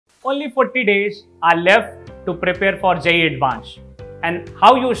Only 40 days are left to prepare for JEE Advanced, and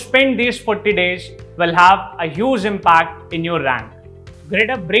how you spend these 40 days will have a huge impact in your rank.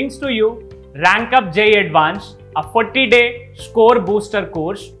 Gradeup brings to you Rankup JEE Advanced, a 40-day score booster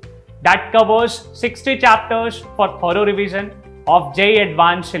course that covers 60 chapters for thorough revision of JEE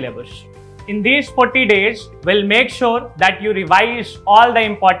Advanced syllabus. In these 40 days, we'll make sure that you revise all the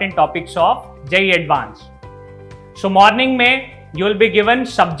important topics of JEE Advanced. So morning में you will be given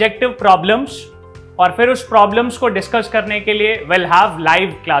subjective problems और फिर उस problems को discuss करने के लिए we'll have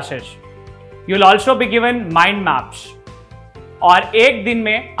live classes. You'll also be given mind maps. और एक दिन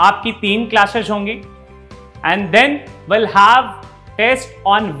में आपकी 3 classes होंगी and then we'll have test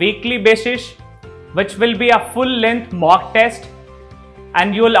on weekly basis which will be a full length mock test,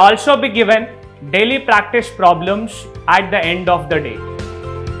 and you will also be given daily practice problems at the end of the day.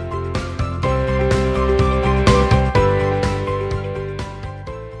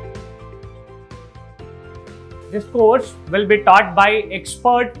 This course will be taught by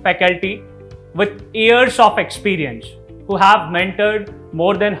expert faculty with years of experience who have mentored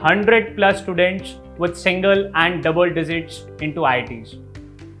more than 100 plus students with single and double digits into IITs.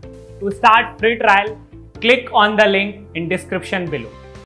 To start free trial, click on the link in description below.